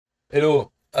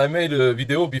Hello, I made a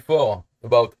video before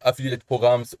about affiliate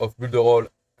programs of Builderall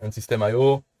and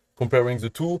SystemeIO, comparing the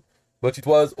two, but it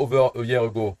was over a year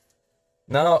ago.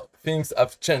 Now things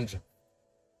have changed.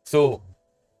 So,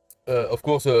 of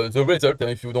course, the result, and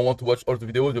if you don't want to watch all the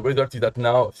videos, the result is that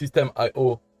now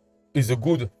SystemeIO is a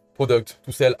good product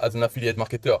to sell as an affiliate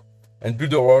marketer, and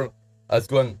Builderall has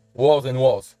gone worse and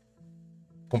worse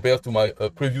compared to my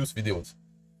previous videos.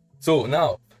 So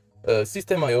now,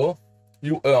 SystemeIO,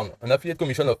 you earn an affiliate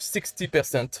commission of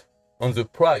 60% on the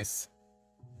price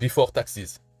before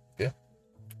taxes. Okay,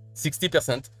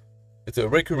 60%. It's a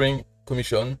recurring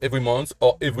commission every month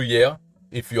or every year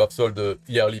if you have sold the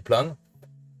yearly plan,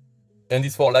 and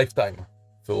it's for lifetime.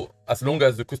 So as long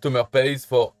as the customer pays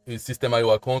for his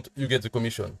SystemeIO account, you get the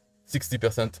commission,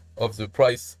 60% of the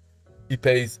price he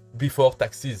pays before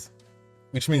taxes,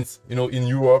 which means, you know, in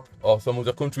Europe or some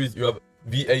other countries, you have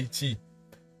VAT.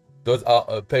 Those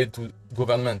are paid to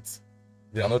government.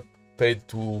 They are not paid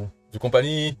to the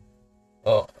company.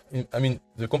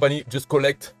 The company just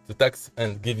collect the tax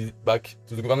and give it back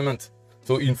to the government.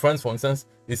 So in France, for instance,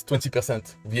 it's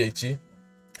 20% VAT.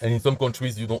 And in some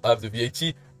countries, you don't have the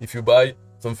VAT if you buy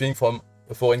something from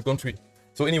a foreign country.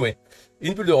 So anyway,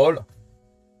 in Builderall,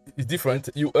 it's different.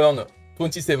 You earn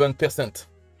 27%.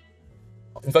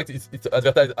 In fact, it's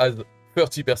advertised as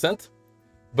 30%,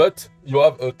 but you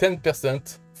have a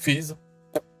 10% fee.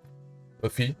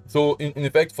 So in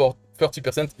effect, for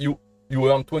 30%, you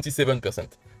earn 27%.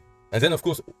 And then, of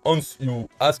course, once you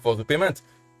ask for the payment,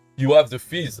 you have the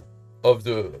fees of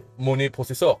the money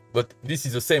processor. But this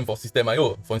is the same for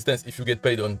SystemeIO. For instance, if you get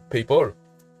paid on PayPal,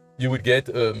 you will get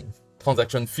a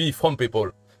transaction fee from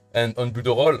PayPal. And on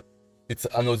Builderall, it's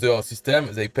another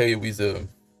system. They pay with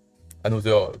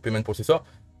another payment processor,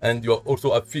 and you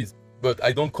also have fees. But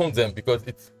I don't count them because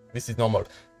this is normal.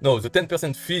 No, the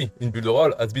 10% fee in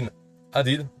Builderall has been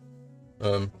added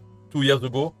 2 years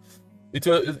ago. It's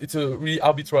a really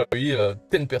arbitrary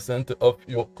 10% of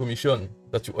your commission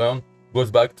that you earn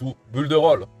goes back to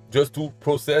Builderall just to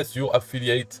process your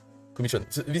affiliate commission.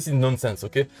 So this is nonsense,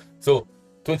 okay? So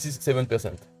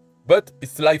 27%, but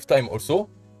it's lifetime also.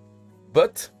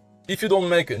 But if you don't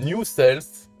make a new sale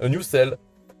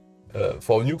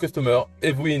for a new customer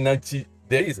every 90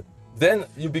 days, then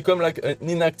you become like an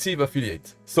inactive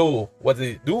affiliate. So what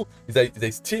they do is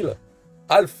they steal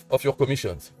half of your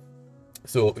commissions.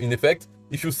 So in effect,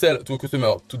 if you sell to a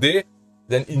customer today,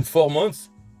 then in 4 months,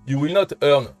 you will not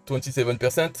earn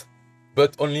 27%,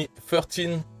 but only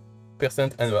 13%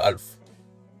 and a half.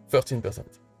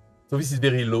 13%. So this is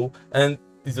very low, and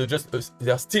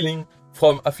they are stealing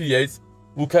from affiliates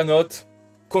who cannot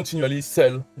continually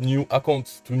sell new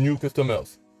accounts to new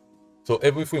customers. So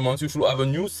every 3 months, you should have a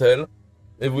new sale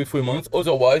every 3 months.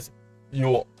 Otherwise,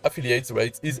 your affiliate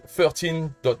rate is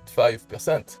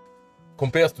 13.5%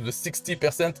 compared to the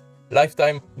 60%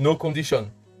 lifetime, no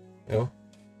condition. You know?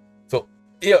 So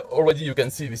here already you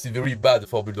can see this is very bad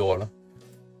for Builderall.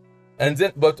 And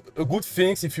then, but a good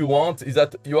thing, if you want, is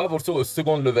that you have also a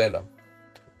second level,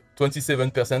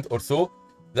 27% also.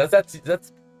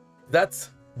 That's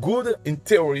good in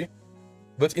theory,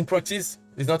 but in practice,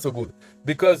 it's not so good,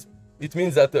 because it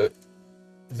means that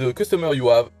the customer you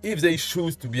have, if they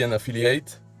choose to be an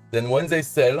affiliate, then when they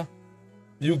sell,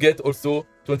 you get also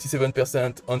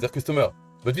 27% on their customer.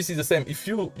 But this is the same. If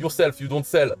you yourself, you don't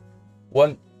sell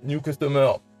one new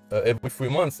customer every 3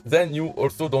 months, then you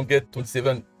also don't get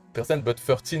 27%, but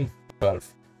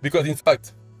 13.5%. Because in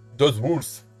fact, those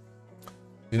rules,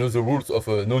 you know, the rules of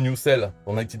no new sale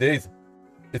for 90 days,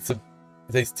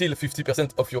 they steal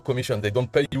 50% of your commission. They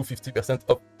don't pay you 50%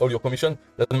 of all your commission.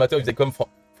 Doesn't matter if they come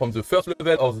from the first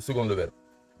level or the second level.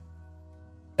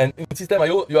 And in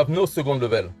SystemeIO, you have no second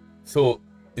level. So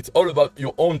it's all about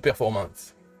your own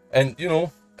performance. And you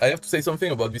know, I have to say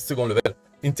something about this second level.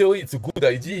 In theory, it's a good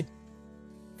idea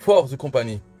for the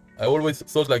company. I always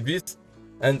thought like this.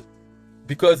 And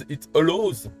because it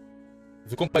allows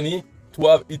the company to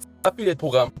have its affiliate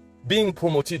program being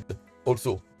promoted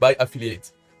also by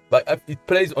affiliates. But it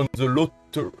plays on the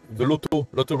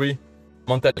lottery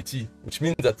mentality, which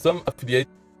means that some affiliates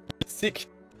seek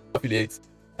affiliates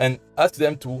and ask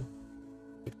them to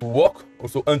work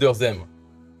also under them.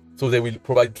 So they will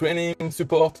provide training,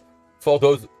 support for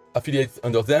those affiliates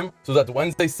under them, so that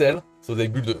when they sell, so they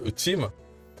build a team,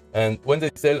 and when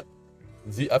they sell,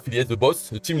 the affiliate, the boss,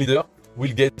 the team leader,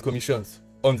 will get commissions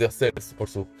on their sales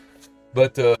also.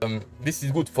 But this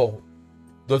is good for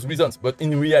those reasons. But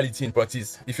in reality, in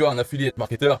practice, if you are an affiliate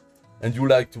marketer and you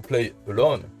like to play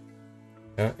alone,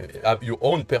 have your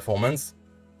own performance,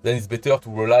 then it's better to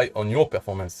rely on your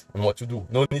performance, on what you do.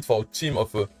 No need for a team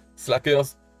of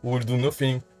slackers who will do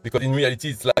nothing, because in reality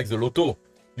it's like the lotto.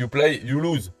 You play, you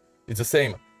lose. It's the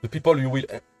same. The people you will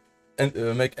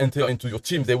make enter into your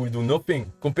team, they will do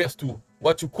nothing compared to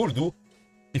what you could do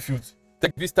if you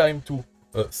take this time to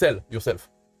sell yourself.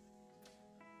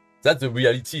 That's the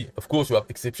reality. Of course, you have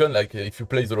exceptions, like if you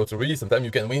play the lottery, sometimes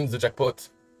you can win the jackpot.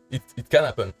 It can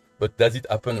happen, but does it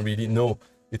happen really? No.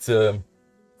 It's a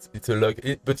luck,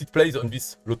 but it plays on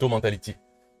this lotto mentality.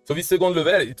 So this second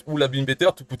level, it would have been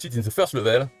better to put it in the first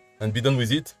level and be done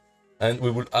with it, and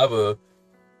we will have a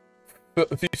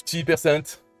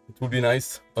 50%. It would be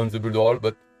nice on the Builderall,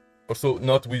 but also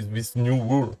not with this new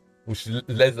rule, which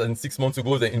less than 6 months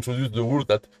ago they introduced the rule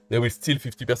that they will steal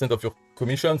 50% of your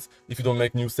commissions if you don't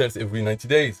make new sales every 90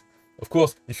 days. Of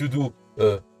course, if you do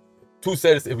 2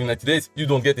 sales every 90 days, you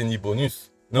don't get any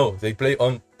bonus. No, they play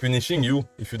on punishing you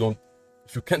if you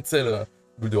can't sell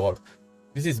Builderall.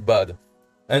 This is bad.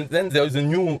 And then there is a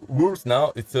new rules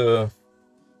now. It's 2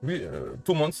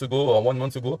 months ago or 1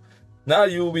 month ago. Now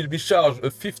you will be charged a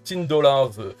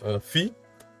 $15 fee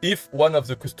if one of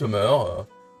the customers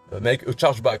make a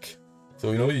chargeback.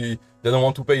 So, you know, he doesn't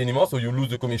want to pay anymore, so you lose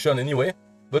the commission anyway.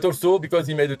 But also because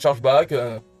he made a chargeback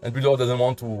and Builderall doesn't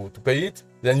want to pay it,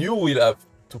 then you will have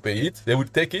to pay it. They will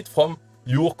take it from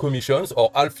your commissions,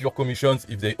 or half your commissions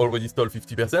if they already stole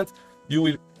 50%. You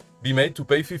will be made to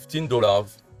pay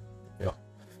 $15. Yeah.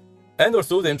 And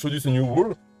also they introduce a new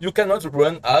rule. You cannot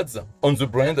run ads on the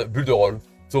brand Builderall.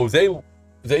 So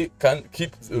they can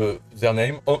keep their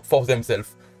name for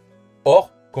themselves. Or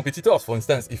competitors, for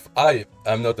instance, if I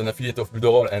am not an affiliate of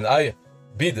Builderall and I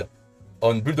bid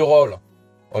on Builderall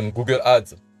on Google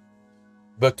Ads,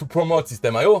 but to promote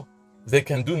SystemeIO, they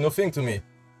can do nothing to me.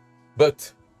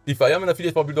 But if I am an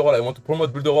affiliate for Builderall, I want to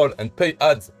promote Builderall and pay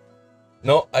ads,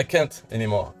 no, I can't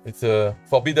anymore. It's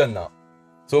forbidden now.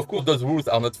 So of course those rules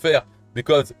are not fair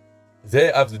because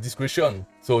they have the discretion.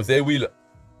 So they will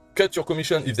cut your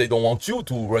commission if they don't want you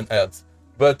to run ads.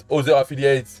 But other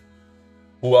affiliates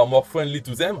who are more friendly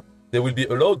to them, they will be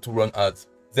allowed to run ads.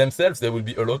 Themselves, they will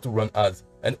be allowed to run ads.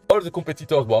 And all the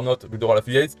competitors who are not Builderall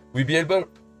affiliates will be able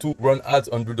to run ads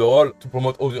on Builderall to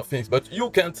promote other things. But you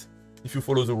can't if you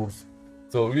follow the rules.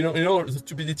 So you know the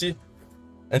stupidity.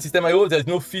 And SystemeIO, there is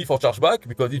no fee for chargeback,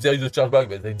 because if there is a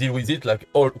chargeback, they deal with it like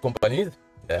all companies.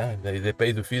 Yeah, they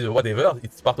pay the fees or whatever.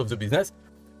 It's part of the business.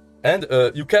 And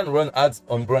you can run ads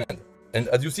on brand. And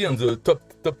as you see on the top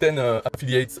 10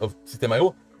 affiliates of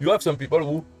SystemeIO, you have some people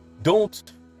who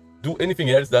don't do anything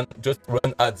else than just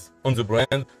run ads on the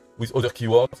brand with other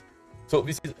keywords. So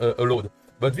this is allowed.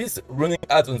 But this running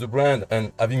ads on the brand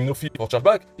and having no fee for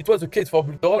chargeback, it was the case for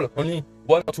Builderall only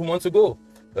 1 or 2 months ago.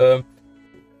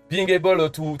 Being able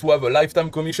to have a lifetime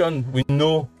commission with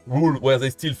no rule where they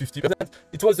steal 50%,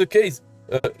 it was the case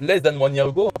less than 1 year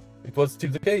ago. It was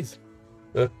still the case.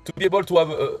 To be able to have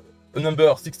a number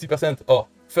 60% or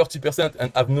 30%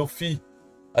 and have no fee,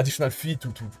 additional fee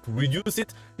to reduce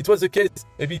it, it was the case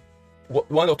maybe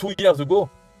 1 or 2 years ago.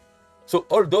 So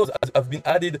all those have been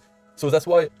added. So that's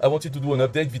why I wanted to do an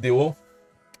update video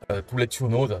to let you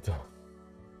know that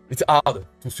it's hard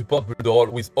to support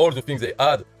Builderall with all the things they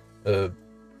add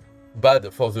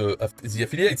bad for the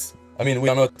affiliates. I mean, we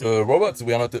are not robots,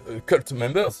 we are not cult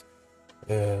members.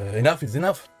 Enough is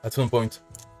enough at some point.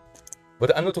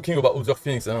 But I'm not talking about other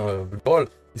things. Builderall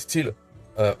is still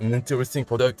an interesting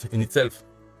product in itself.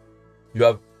 You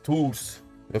have tools,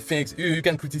 things, you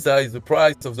can criticize the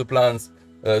price of the plans,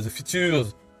 the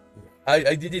features.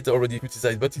 I did it already,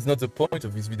 criticize, but it's not the point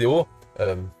of this video.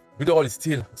 Builderall is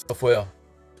still software,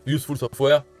 useful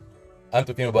software. I'm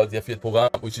talking about the affiliate program,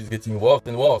 which is getting worse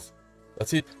and worse.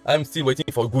 That's it. I'm still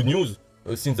waiting for good news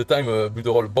since the time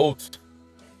Builderall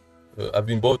have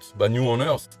been bought by new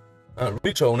owners,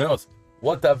 rich owners.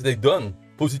 What have they done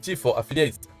positive for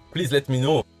affiliates? Please let me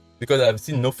know, because I've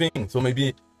seen nothing. So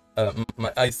maybe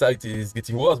my eyesight is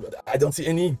getting worse, but I don't see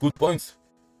any good points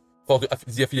for the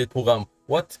affiliate program.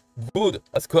 What good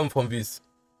has come from this?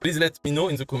 Please let me know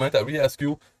in the comment. I really ask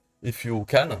you if you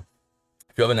can,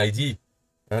 if you have an idea.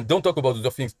 And don't talk about other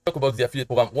things. Talk about the affiliate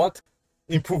program. What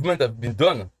improvement have been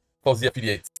done for the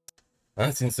affiliates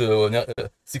since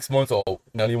 6 months or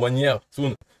nearly 1 year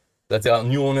soon that there are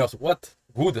new owners? What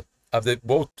good have they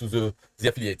brought to the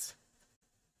affiliates?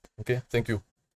 Okay, thank you.